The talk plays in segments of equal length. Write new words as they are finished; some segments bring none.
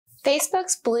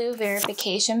Facebook's blue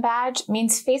verification badge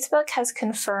means Facebook has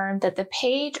confirmed that the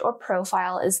page or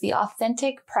profile is the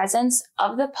authentic presence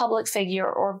of the public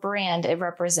figure or brand it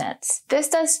represents. This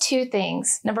does two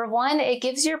things. Number one, it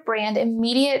gives your brand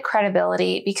immediate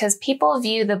credibility because people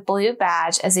view the blue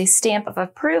badge as a stamp of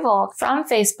approval from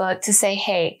Facebook to say,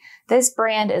 hey, this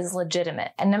brand is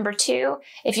legitimate. And number two,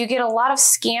 if you get a lot of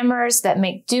scammers that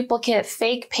make duplicate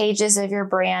fake pages of your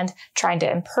brand trying to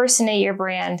impersonate your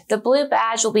brand, the blue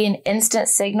badge will be an instant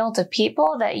signal to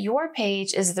people that your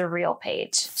page is the real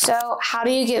page. So how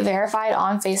do you get verified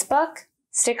on Facebook?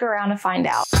 Stick around to find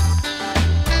out.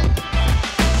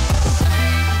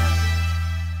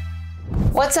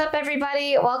 What's up,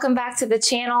 everybody? Welcome back to the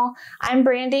channel. I'm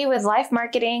Brandy with LYFE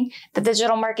Marketing, the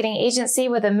digital marketing agency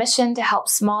with a mission to help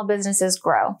small businesses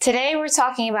grow. Today, we're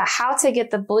talking about how to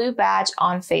get the blue badge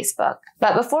on Facebook.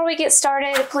 But before we get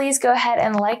started, please go ahead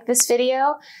and like this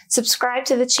video, subscribe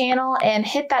to the channel, and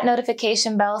hit that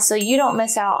notification bell so you don't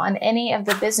miss out on any of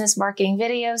the business marketing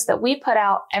videos that we put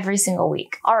out every single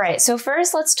week. All right, so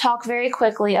first, let's talk very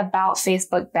quickly about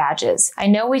Facebook badges. I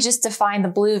know we just defined the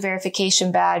blue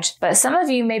verification badge, but some of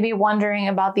you may be wondering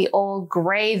about the old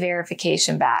gray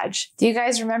verification badge. Do you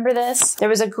guys remember this? There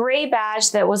was a gray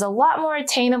badge that was a lot more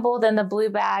attainable than the blue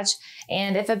badge,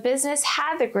 and if a business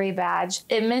had the gray badge,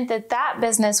 it meant that that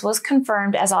business was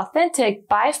confirmed as authentic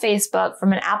by Facebook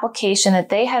from an application that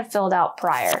they had filled out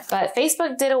prior. But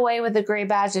Facebook did away with the gray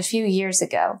badge a few years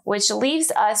ago, which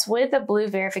leaves us with the blue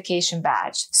verification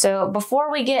badge. So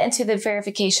before we get into the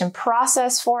verification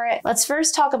process for it, let's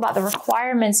first talk about the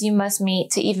requirements you must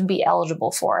meet to even be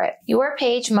eligible for it. Your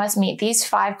page must meet these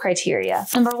 5 criteria.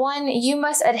 Number 1, you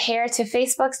must adhere to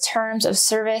Facebook's terms of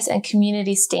service and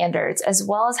community standards, as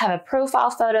well as have a profile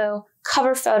photo,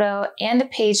 cover photo, and a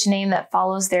page name that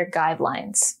follows their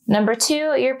guidelines. Number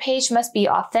 2, your page must be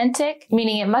authentic,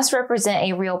 meaning it must represent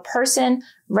a real person,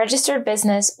 registered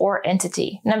business, or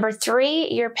entity. Number 3,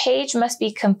 your page must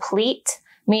be complete,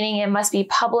 meaning it must be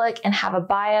public and have a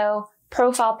bio,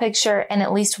 profile picture, and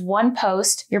at least one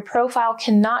post. Your profile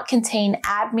cannot contain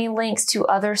add me links to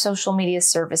other social media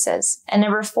services. And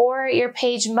number 4, your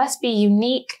page must be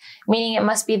unique, meaning it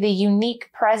must be the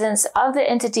unique presence of the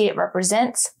entity it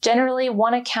represents. Generally,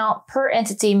 one account per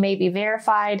entity may be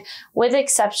verified, with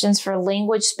exceptions for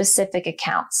language-specific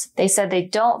accounts. They said they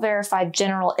don't verify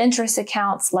general interest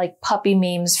accounts like puppy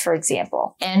memes, for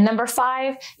example. And number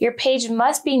 5, your page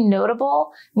must be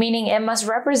notable, meaning it must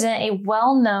represent a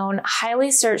well-known,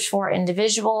 highly searched for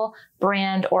individual,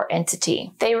 brand, or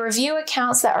entity. They review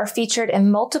accounts that are featured in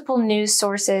multiple news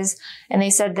sources, and they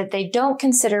said that they don't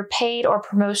consider paid or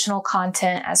promotional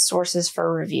content as sources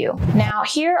for review. Now,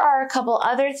 here are a couple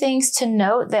other things to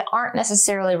note that aren't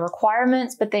necessarily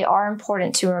requirements, but they are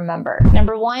important to remember.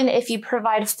 Number 1, if you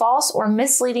provide false or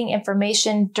misleading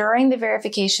information during the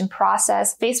verification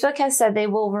process, Facebook has said they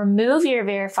will remove your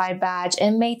verified badge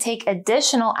and may take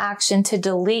additional action to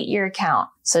delete your account.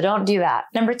 So don't do that.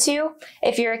 Number 2,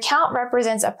 if your account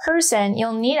represents a person,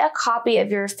 you'll need a copy of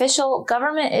your official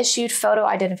government-issued photo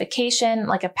identification,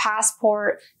 like a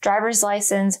passport, driver's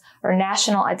license, or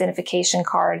national identification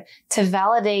card to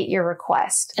validate your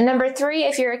request. And number 3,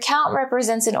 if your account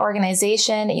represents an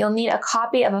organization, you'll need a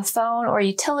copy of a phone or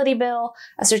utility bill,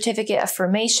 a certificate of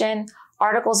formation,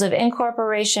 articles of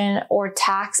incorporation, or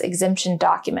tax exemption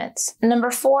documents.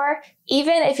 Number 4,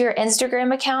 even if your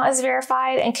Instagram account is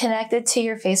verified and connected to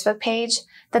your Facebook page,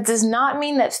 that does not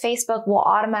mean that Facebook will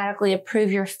automatically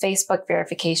approve your Facebook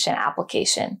verification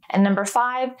application. And number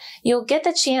 5, you'll get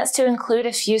the chance to include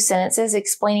a few sentences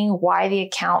explaining why the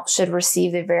account should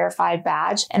receive the verified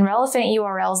badge and relevant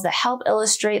URLs that help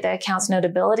illustrate the account's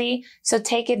notability, so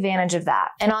take advantage of that.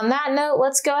 And on that note,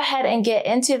 let's go ahead and get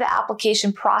into the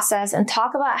application process and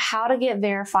talk about how to get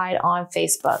verified on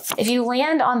Facebook. If you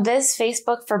land on this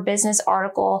Facebook for Business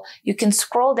article, you can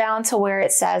scroll down to where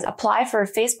it says apply for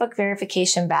a Facebook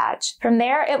verification badge. From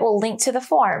there, it will link to the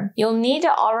form. You'll need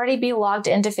to already be logged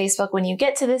into Facebook when you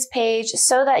get to this page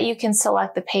so that you can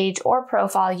select the page or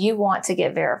profile you want to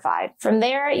get verified. From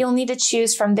there, you'll need to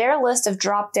choose from their list of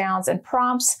drop downs and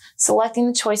prompts, selecting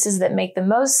the choices that make the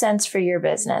most sense for your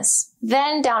business.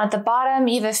 Then down at the bottom,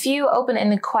 you have a few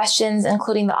open-ended questions,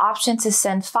 including the option to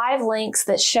send 5 links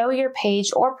that show your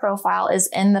page or profile is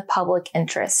in the public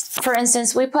interest. For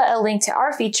instance, we put a link to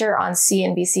our feature on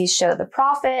CNBC's show The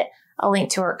Profit, a link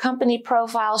to our company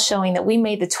profile showing that we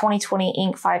made the 2020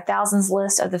 Inc. 5000s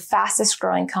list of the fastest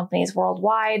growing companies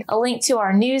worldwide, a link to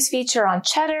our news feature on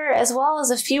Cheddar, as well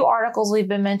as a few articles we've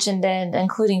been mentioned in,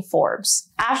 including Forbes.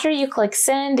 After you click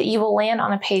send, you will land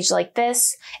on a page like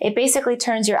this. It basically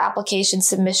turns your application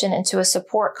submission into a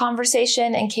support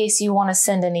conversation in case you want to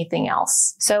send anything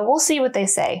else. So we'll see what they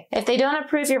say. If they don't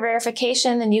approve your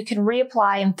verification, then you can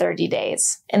reapply in 30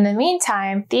 days. In the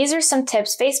meantime, these are some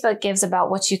tips Facebook gives about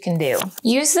what you can do.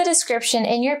 Use the description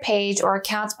in your page or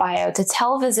account's bio to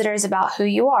tell visitors about who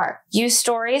you are. Use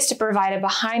stories to provide a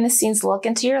behind-the-scenes look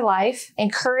into your life.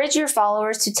 Encourage your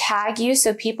followers to tag you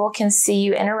so people can see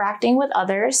you interacting with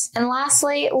others. And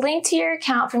lastly, link to your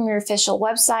account from your official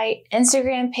website,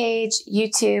 Instagram page,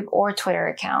 YouTube, or Twitter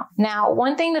account. Now,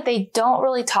 one thing that they don't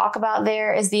really talk about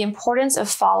there is the importance of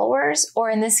followers, or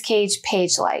in this case,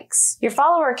 page likes. Your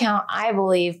follower count, I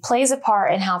believe, plays a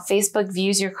part in how Facebook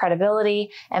views your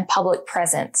credibility and public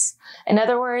presence. In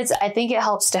other words, I think it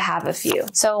helps to have a few.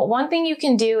 So one thing you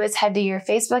can do is head to your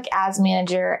Facebook Ads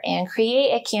Manager and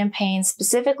create a campaign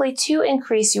specifically to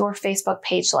increase your Facebook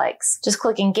page likes. Just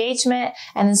click engagement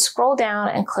and then scroll down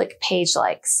and click page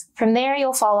likes. From there,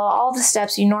 you'll follow all the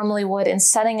steps you normally would in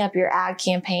setting up your ad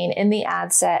campaign in the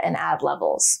ad set and ad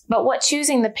levels. But what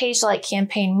choosing the page like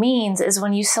campaign means is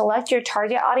when you select your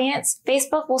target audience,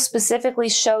 Facebook will specifically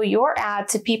show your ad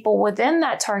to people within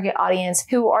that target audience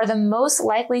who are the most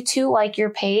likely to like your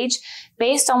page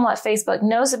based on what Facebook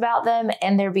knows about them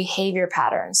and their behavior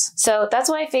patterns. So that's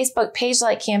why Facebook page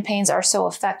like campaigns are so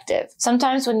effective.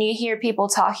 Sometimes when you hear people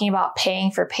talking about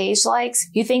paying for page likes,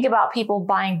 you think about people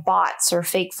buying bots or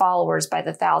fake followers by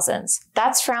the thousands.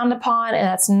 That's frowned upon, and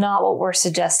that's not what we're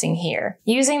suggesting here.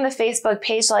 Using the Facebook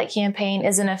page like campaign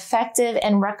is an effective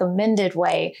and recommended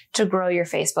way to grow your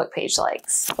Facebook page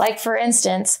likes. Like for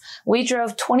instance, we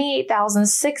drove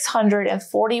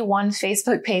 28,641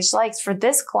 Facebook page likes for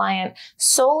this client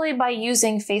solely by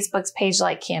using Facebook's page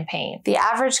like campaign. The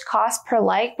average cost per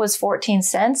like was 14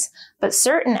 cents, but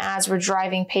certain ads were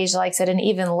driving page likes at an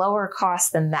even lower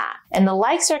cost than that. And the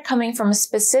likes are coming from a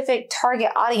specific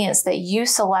target audience that you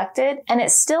selected, and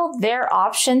it's still their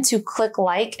option to click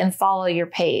like and follow your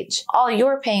page. All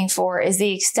you're paying for is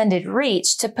the extended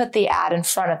reach to put the ad in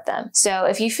front of them. So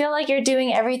if you feel like you're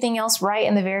doing everything else right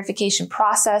in the verification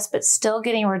process, but still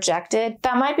getting rejected,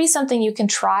 that might be something you can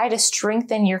try to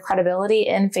strengthen your credibility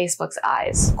in Facebook's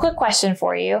eyes. Quick question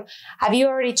for you. Have you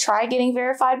already tried getting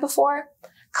verified before?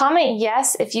 Comment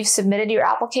yes if you've submitted your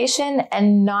application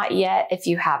and not yet if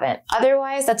you haven't.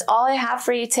 Otherwise, that's all I have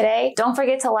for you today. Don't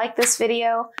forget to like this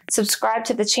video, subscribe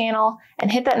to the channel, and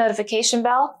hit that notification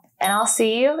bell, and I'll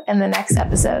see you in the next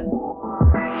episode.